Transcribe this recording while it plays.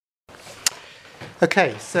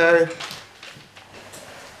Okay, so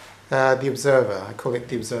the observer, I call it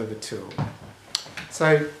the observer tool.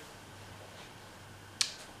 So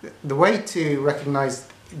the way to recognize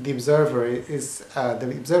the observer is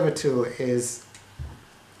the observer tool is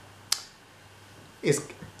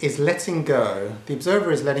letting go. The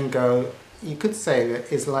observer is letting go. You could say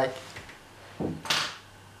that is like,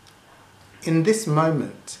 in this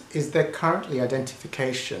moment, is there currently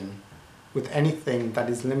identification with anything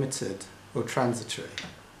that is limited or transitory?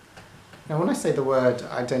 Now, when I say the word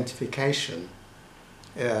identification,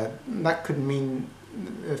 that could mean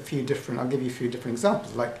a few different, I'll give you a few different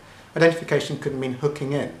examples. Like, identification could mean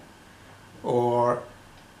hooking in, or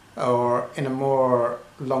in a more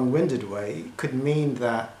long-winded way, it could mean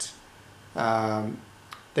that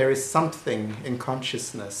there is something in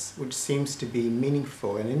consciousness which seems to be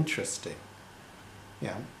meaningful and interesting.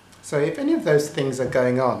 Yeah. So if any of those things are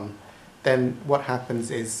going on, then what happens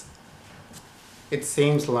is it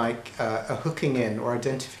seems like a hooking in or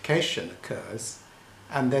identification occurs,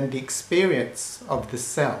 and then the experience of the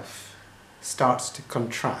self starts to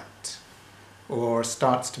contract or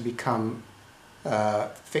starts to become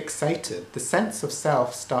fixated. The sense of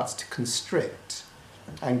self starts to constrict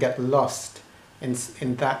and get lost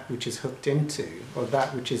in that which is hooked into, or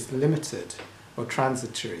that which is limited or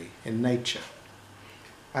transitory in nature.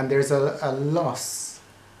 And there's a loss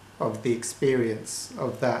of the experience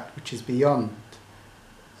of that which is beyond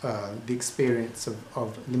the experience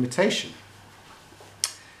of limitation.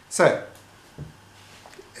 So,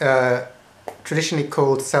 traditionally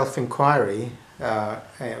called self-inquiry,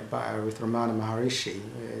 with Ramana Maharishi,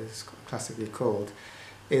 is classically called,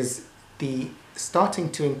 is the starting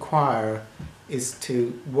to inquire is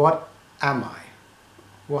to what am I?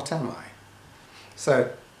 What am I?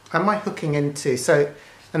 So, am I hooking into,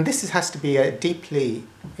 and this has to be a deeply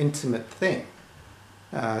intimate thing.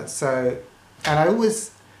 And I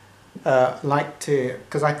always like to,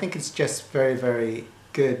 because I think it's just very, very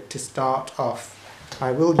good to start off.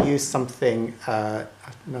 I will use something.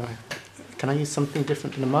 No, can I use something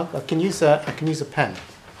different than a mug? I can use a pen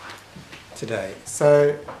today.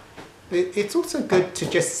 So it's also good to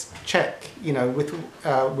just check,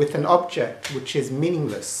 with an object which is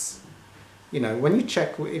meaningless. When you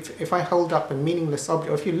check, if I hold up a meaningless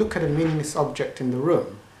object, or if you look at a meaningless object in the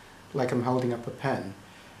room, like I'm holding up a pen,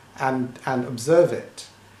 and observe it,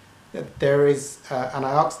 there is, and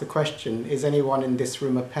I ask the question, is anyone in this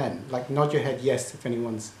room a pen? Like, nod your head yes if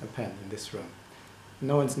anyone's a pen in this room.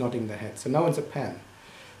 No one's nodding their head, so no one's a pen.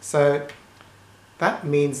 So that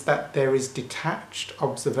means that there is detached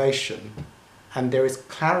observation, and there is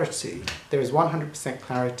clarity, there is 100%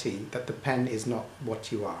 clarity that the pen is not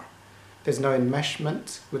what you are. There's no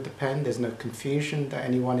enmeshment with the pen, there's no confusion that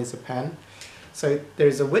anyone is a pen. So there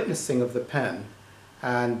is a witnessing of the pen,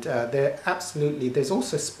 and there's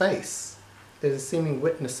also space. There's a seeming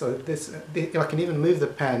witness of this. I can even move the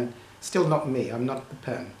pen, still not me, I'm not the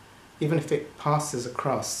pen. Even if it passes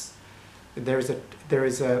across, there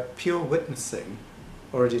is a pure witnessing,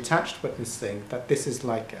 or a detached witnessing, that this is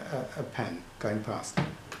like a pen going past.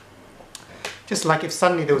 Just like if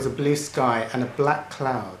suddenly there was a blue sky and a black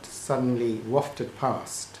cloud suddenly wafted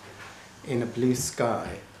past in a blue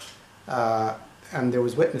sky, and there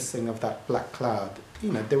was witnessing of that black cloud,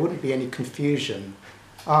 there wouldn't be any confusion.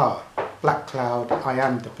 Black cloud, I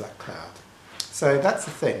am the black cloud. So that's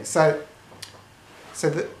the thing. So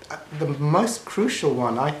the most crucial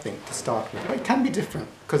one, I think, to start with, but it can be different,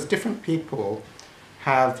 because different people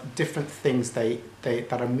have different things that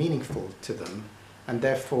are meaningful to them, and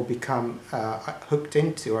therefore become hooked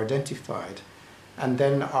into or identified, and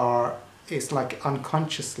then it's like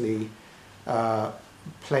unconsciously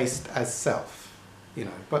placed as self.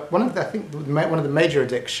 But I think one of the major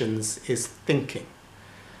addictions is thinking.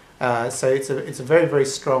 So it's a very, very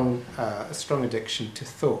strong addiction to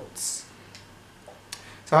thoughts.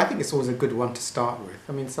 So I think it's always a good one to start with.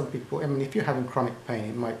 I mean, some people, if you're having chronic pain,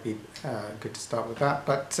 it might be good to start with that.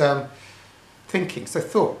 But thinking, so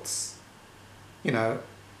thoughts,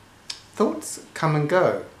 thoughts come and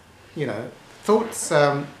go. Thoughts,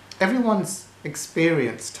 everyone's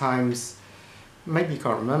experienced times, maybe you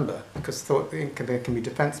can't remember, because there can be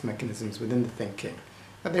defense mechanisms within the thinking.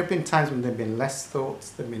 But there have been times when there have been less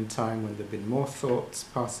thoughts, there have been times when there have been more thoughts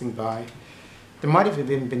passing by. There might have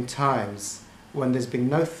even been times when there's been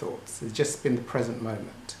no thoughts, it's just been the present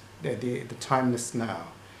moment, the timeless now.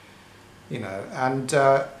 And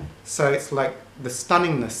so it's like the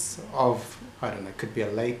stunningness of, I don't know, it could be a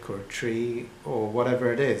lake or a tree or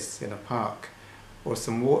whatever it is in a park, or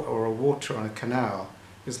some water, or a water on a canal.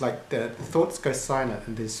 It's like the thoughts go silent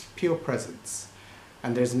and there's pure presence,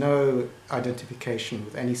 and there's no identification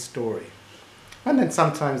with any story. And then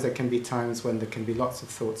sometimes there can be times when there can be lots of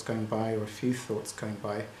thoughts going by or a few thoughts going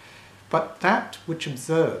by. But that which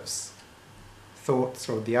observes thoughts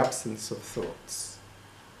or the absence of thoughts,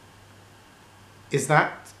 is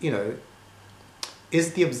that,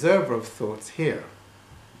 is the observer of thoughts here?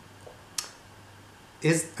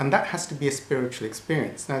 And that has to be a spiritual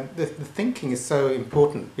experience. Now, the thinking is so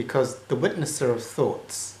important because the witnesser of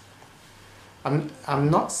thoughts, I'm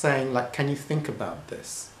not saying like, can you think about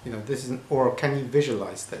this? This isn't, or can you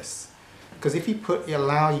visualize this? Because if you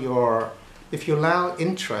allow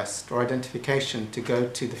interest or identification to go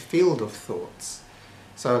to the field of thoughts,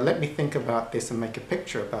 so let me think about this and make a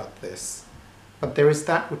picture about this, but there is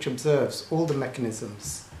that which observes all the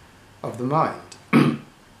mechanisms of the mind.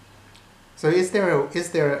 So is there a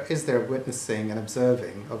witnessing and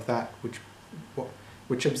observing of that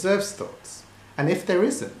which observes thoughts? And if there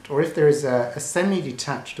isn't, or if there is a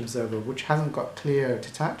semi-detached observer which hasn't got clear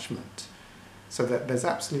detachment, so that there's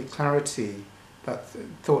absolute clarity that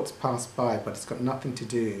thoughts pass by but it's got nothing to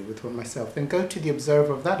do with myself, then go to the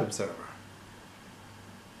observer of that observer.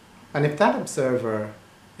 And if that observer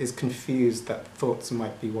is confused that thoughts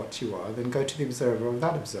might be what you are, then go to the observer of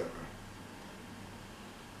that observer.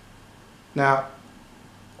 Now,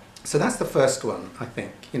 so that's the first one, I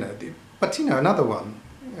think, but another one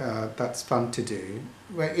that's fun to do,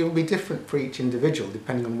 where it will be different for each individual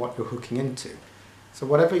depending on what you're hooking into. So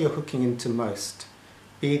whatever you're hooking into most,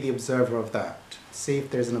 be the observer of that. See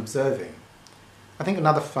if there's an observing. I think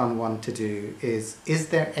another fun one to do is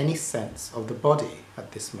there any sense of the body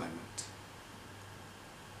at this moment?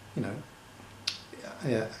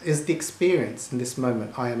 Is the experience in this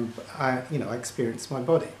moment, I experience my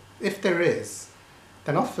body. If there is,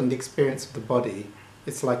 then often the experience of the body,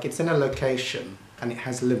 it's like it's in a location and it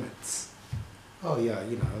has limits. Oh yeah,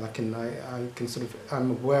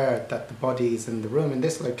 I'm aware that the body is in the room in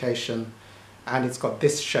this location and it's got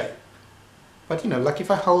this shape. But like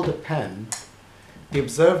if I hold a pen, the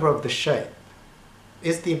observer of the shape,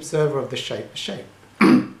 is the observer of the shape a shape?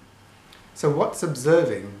 So what's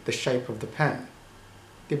observing the shape of the pen?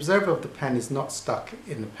 The observer of the pen is not stuck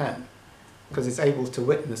in the pen, because it's able to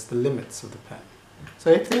witness the limits of the pen.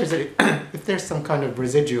 So if there's some kind of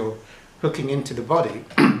residual hooking into the body,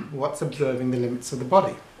 what's observing the limits of the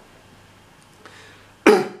body?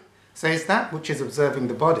 So is that which is observing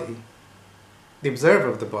the body, the observer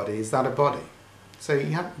of the body, is that a body? So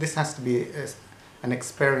this has to be an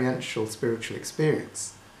experiential spiritual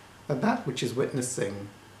experience. That which is witnessing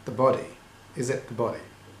the body, is it the body?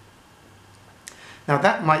 Now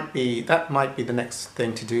that might be the next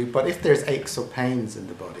thing to do, but if there's aches or pains in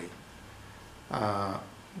the body,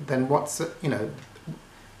 then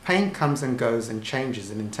pain comes and goes and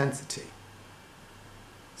changes in intensity.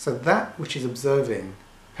 So that which is observing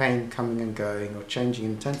pain coming and going or changing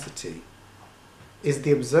intensity is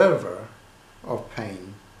the observer of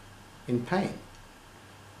pain in pain.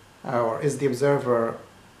 Or is the observer,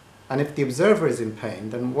 and if the observer is in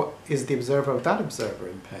pain, then what is the observer of that observer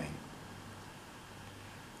in pain?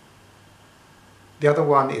 The other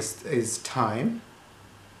one is time.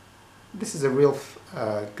 This is a real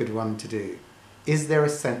good one to do. Is there a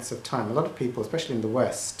sense of time? A lot of people, especially in the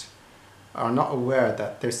West, are not aware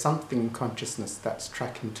that there's something in consciousness that's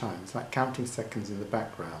tracking time. It's like counting seconds in the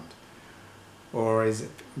background. Or is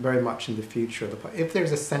it very much in the future? If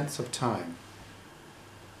there's a sense of time,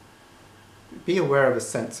 be aware of a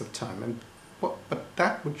sense of time. But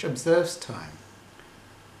that which observes time,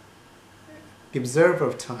 the observer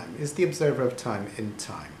of time, is the observer of time in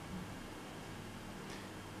time?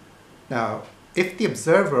 Now, if the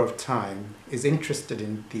observer of time is interested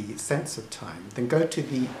in the sense of time, then go to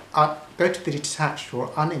the detached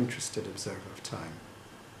or uninterested observer of time.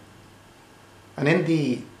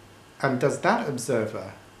 And does that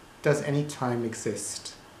observer, does any time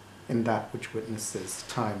exist in that which witnesses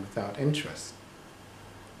time without interest?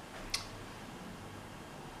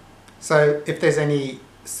 So if there's any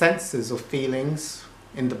senses or feelings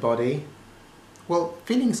in the body, well,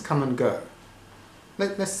 feelings come and go.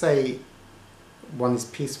 Let's say one is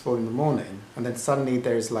peaceful in the morning and then suddenly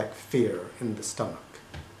there's like fear in the stomach.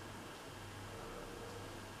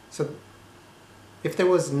 So if there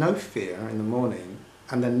was no fear in the morning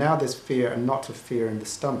and then now there's fear and not a fear in the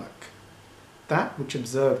stomach, that which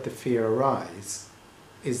observed the fear arise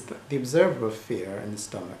is the observer of fear in the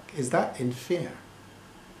stomach. Is that in fear?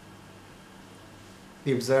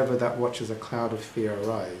 The observer that watches a cloud of fear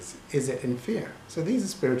arise, is it in fear? So these are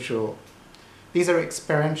spiritual, these are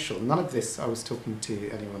experiential. None of this I was talking to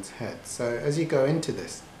anyone's head. So as you go into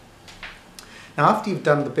this, now after you've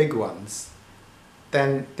done the big ones,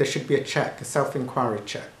 then there should be a check, a self-inquiry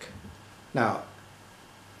check. Now,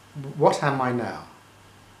 what am I now?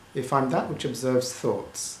 If I'm that which observes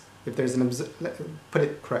thoughts, if there's an put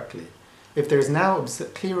it correctly, if there is now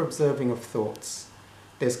clear observing of thoughts,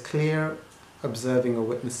 there's clear observing or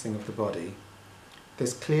witnessing of the body,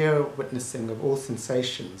 there's clear witnessing of all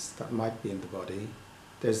sensations that might be in the body,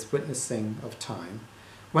 there's witnessing of time.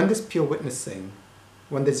 When there's pure witnessing,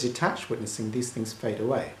 when there's detached witnessing, these things fade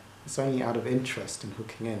away. It's only out of interest and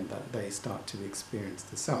hooking in that they start to experience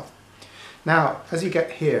the self. Now, as you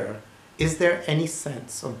get here, is there any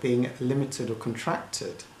sense of being limited or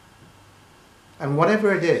contracted? And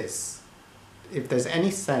whatever it is, if there's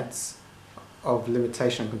any sense of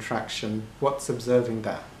limitation and contraction, what's observing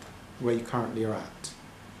that, where you currently are at?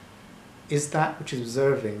 Is that which is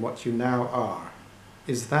observing what you now are,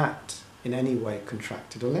 is that in any way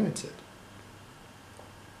contracted or limited?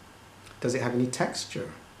 Does it have any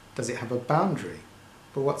texture? Does it have a boundary?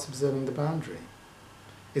 But what's observing the boundary?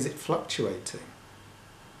 Is it fluctuating?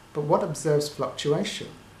 But what observes fluctuation?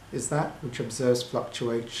 Is that which observes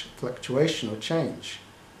fluctuation or change?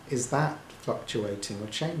 Is that fluctuating or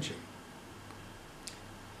changing?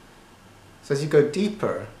 So as you go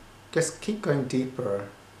deeper, just keep going deeper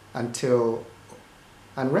until,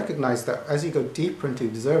 and recognize that as you go deeper into the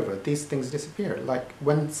observer, these things disappear. Like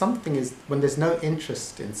when there's no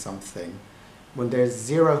interest in something, when there's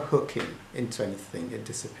zero hooking into anything, it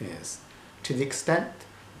disappears. To the extent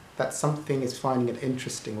that something is finding it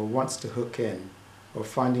interesting or wants to hook in or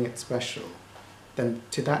finding it special, then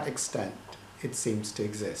to that extent it seems to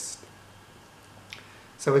exist.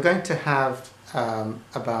 So we're going to have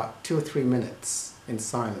about 2 or 3 minutes in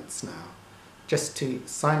silence now, just to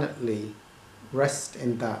silently rest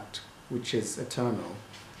in that which is eternal,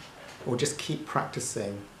 or just keep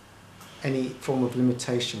practicing any form of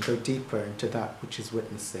limitation, go deeper into that which is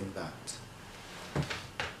witnessing that.